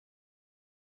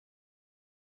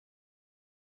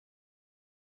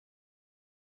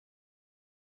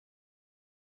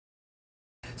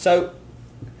So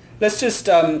let's just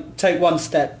take one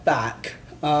step back.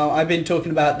 I've been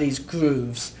talking about these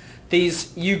grooves.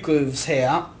 These U-grooves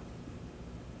here,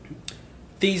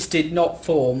 these did not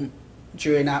form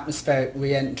during atmospheric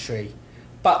re-entry,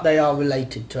 but they are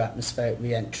related to atmospheric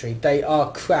re-entry. They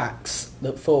are cracks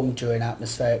that form during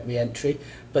atmospheric re-entry,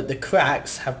 but the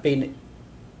cracks have been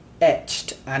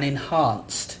etched and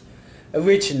enhanced.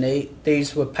 Originally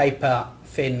these were paper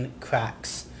thin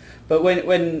cracks, but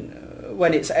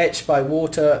when it's etched by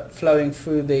water flowing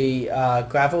through the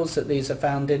gravels that these are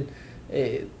found in,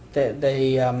 the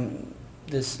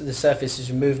surface is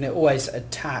removed and it always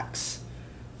attacks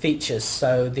features,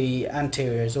 so the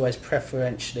anterior is always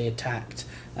preferentially attacked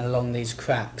along these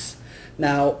cracks.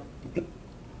 Now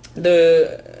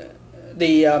the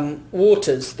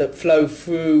waters that flow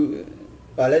through,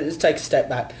 well, let's take a step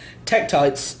back.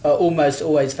 Tektites are almost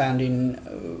always found in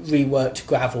reworked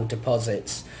gravel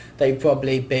deposits. They've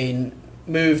probably been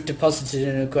moved, deposited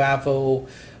in a gravel,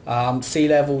 sea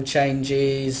level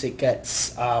changes, it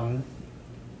gets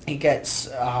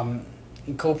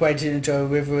incorporated into a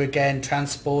river again,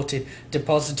 transported,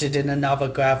 deposited in another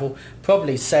gravel,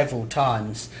 probably several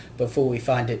times before we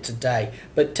find it today.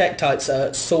 But tektites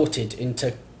are sorted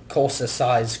into coarser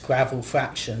sized gravel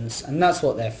fractions, and that's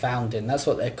what they're found in, that's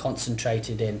what they're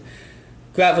concentrated in.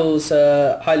 Gravels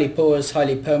are highly porous,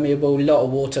 highly permeable, a lot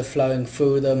of water flowing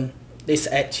through them. This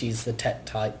etches the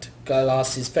tektite.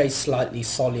 Glass is very slightly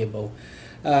soluble.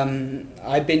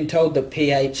 I've been told that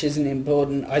pH isn't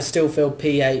important. I still feel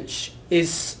pH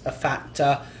is a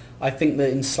factor. I think that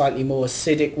in slightly more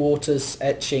acidic waters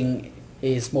etching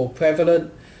is more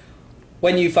prevalent.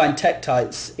 When you find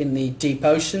tektites in the deep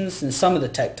oceans, and some of the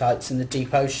tektites in the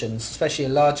deep oceans, especially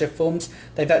in larger forms,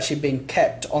 they've actually been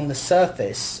kept on the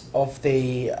surface of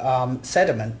the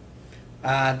sediment,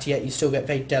 and yet you still get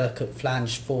very delicate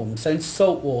flanged forms. So in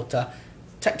salt water,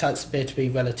 tektites appear to be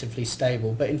relatively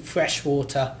stable, but in fresh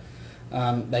water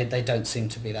they don't seem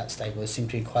to be that stable. They seem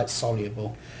to be quite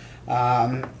soluble.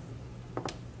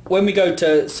 When we go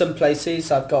to some places,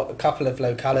 I've got a couple of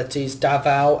localities,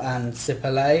 Davao and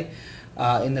Sipalay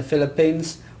in the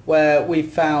Philippines, where we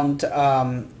found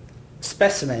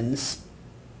specimens,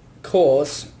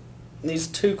 cores. These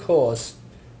are two cores,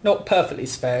 not perfectly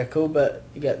spherical, but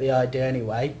you get the idea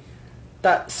anyway.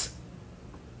 That's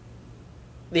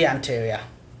the anterior.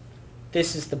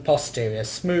 This is the posterior,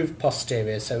 smooth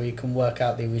posterior, so you can work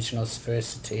out the original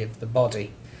sphericity of the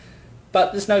body.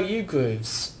 But there's no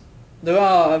U-grooves. There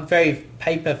are very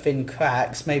paper thin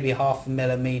cracks, maybe 0.5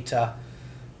 millimeter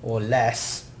or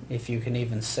less, if you can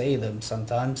even see them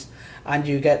sometimes, and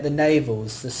you get the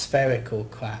navels, the spherical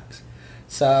cracks.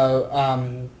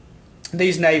 So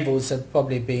these navels have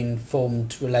probably been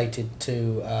formed related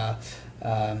to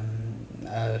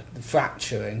the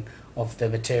fracturing of the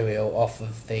material off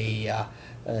of the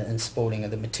and spalling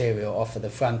of the material off of the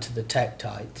front of the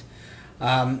tektite.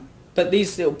 But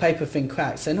these little paper thin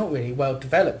cracks, they're not really well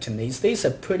developed in these. These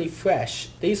are pretty fresh.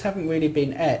 These haven't really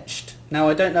been etched. Now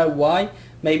I don't know why.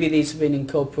 Maybe these have been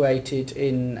incorporated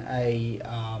in a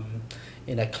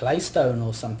claystone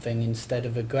or something instead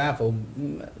of a gravel.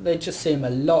 They just seem a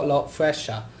lot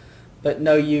fresher, but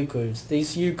no U-grooves.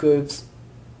 These U-grooves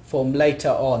form later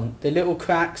on. The little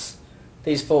cracks,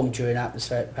 these form during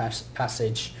atmospheric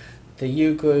passage. The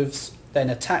U-grooves then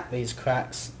attack these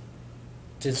cracks,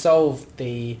 dissolve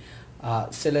the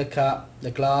silica,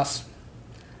 the glass,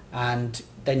 and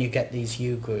then you get these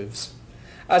U-grooves.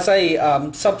 As a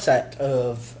subset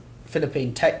of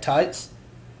Philippine tektites,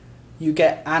 you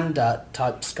get Anda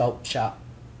type sculpture.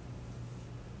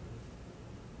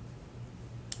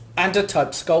 Anda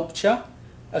type sculpture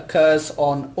occurs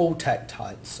on all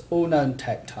tektites, all known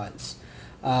tektites.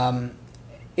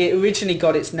 It originally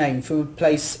got its name from a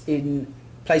place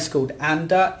called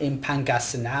Anda in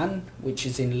Pangasinan, which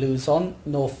is in Luzon,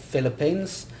 North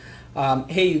Philippines.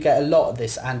 Here you get a lot of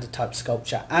this Anda type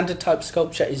sculpture. Anda type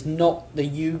sculpture is not the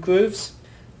U grooves,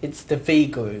 it's the V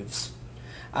grooves.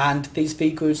 And these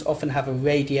V grooves often have a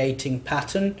radiating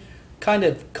pattern, kind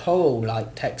of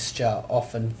coral-like texture,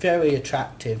 often very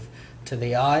attractive to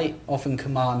the eye, often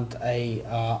command a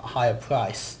higher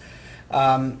price.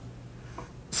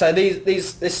 So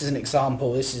this is an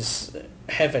example. This is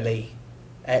heavily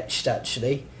etched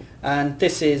actually, and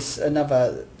this is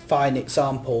another fine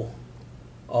example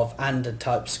of Anda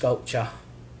type sculpture.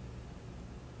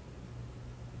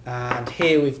 And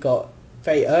here we've got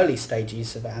very early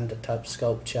stages of Anda type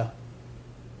sculpture.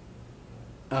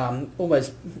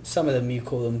 Almost, some of them you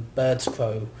call them bird's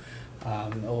crow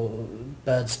or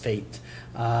bird's feet.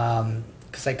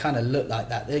 because they kind of look like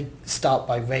that. They start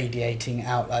by radiating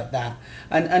out like that,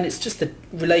 and it's just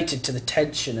related to the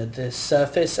tension of the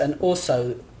surface, and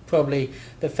also probably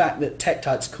the fact that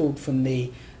tektites cooled from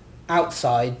the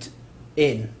outside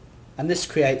in, and this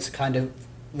creates a kind of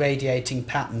radiating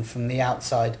pattern from the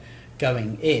outside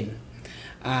going in,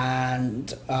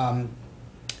 and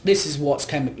this is what's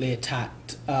chemically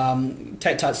attacked.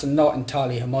 Tektites are not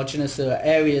entirely homogeneous. There are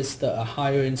areas that are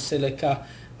higher in silica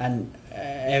and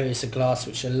areas of glass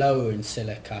which are lower in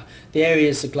silica. The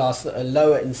areas of glass that are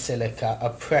lower in silica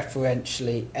are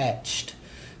preferentially etched.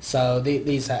 So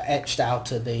these are etched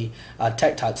out of the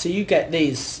tektite. So you get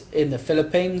these in the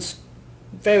Philippines,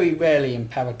 very rarely in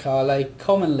Paracale,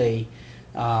 commonly,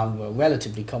 well,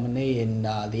 relatively commonly in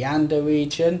the Anda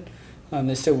region, and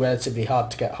they're still relatively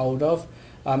hard to get hold of.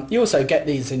 You also get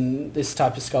these in this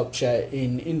type of sculpture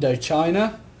in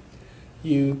Indochina.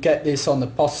 You get this on the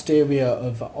posterior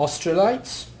of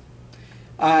Australites,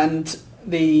 and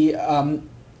the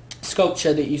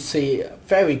sculpture that you see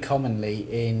very commonly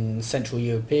in Central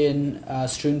European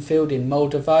strewn field in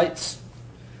Moldavites.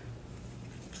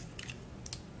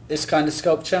 This kind of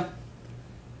sculpture.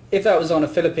 If that was on a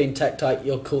Philippine tektite,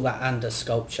 you'll call that Anda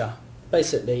sculpture.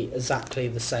 Basically exactly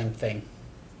the same thing.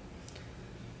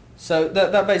 So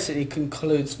that basically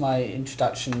concludes my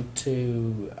introduction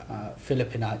to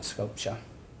Philippinite sculpture.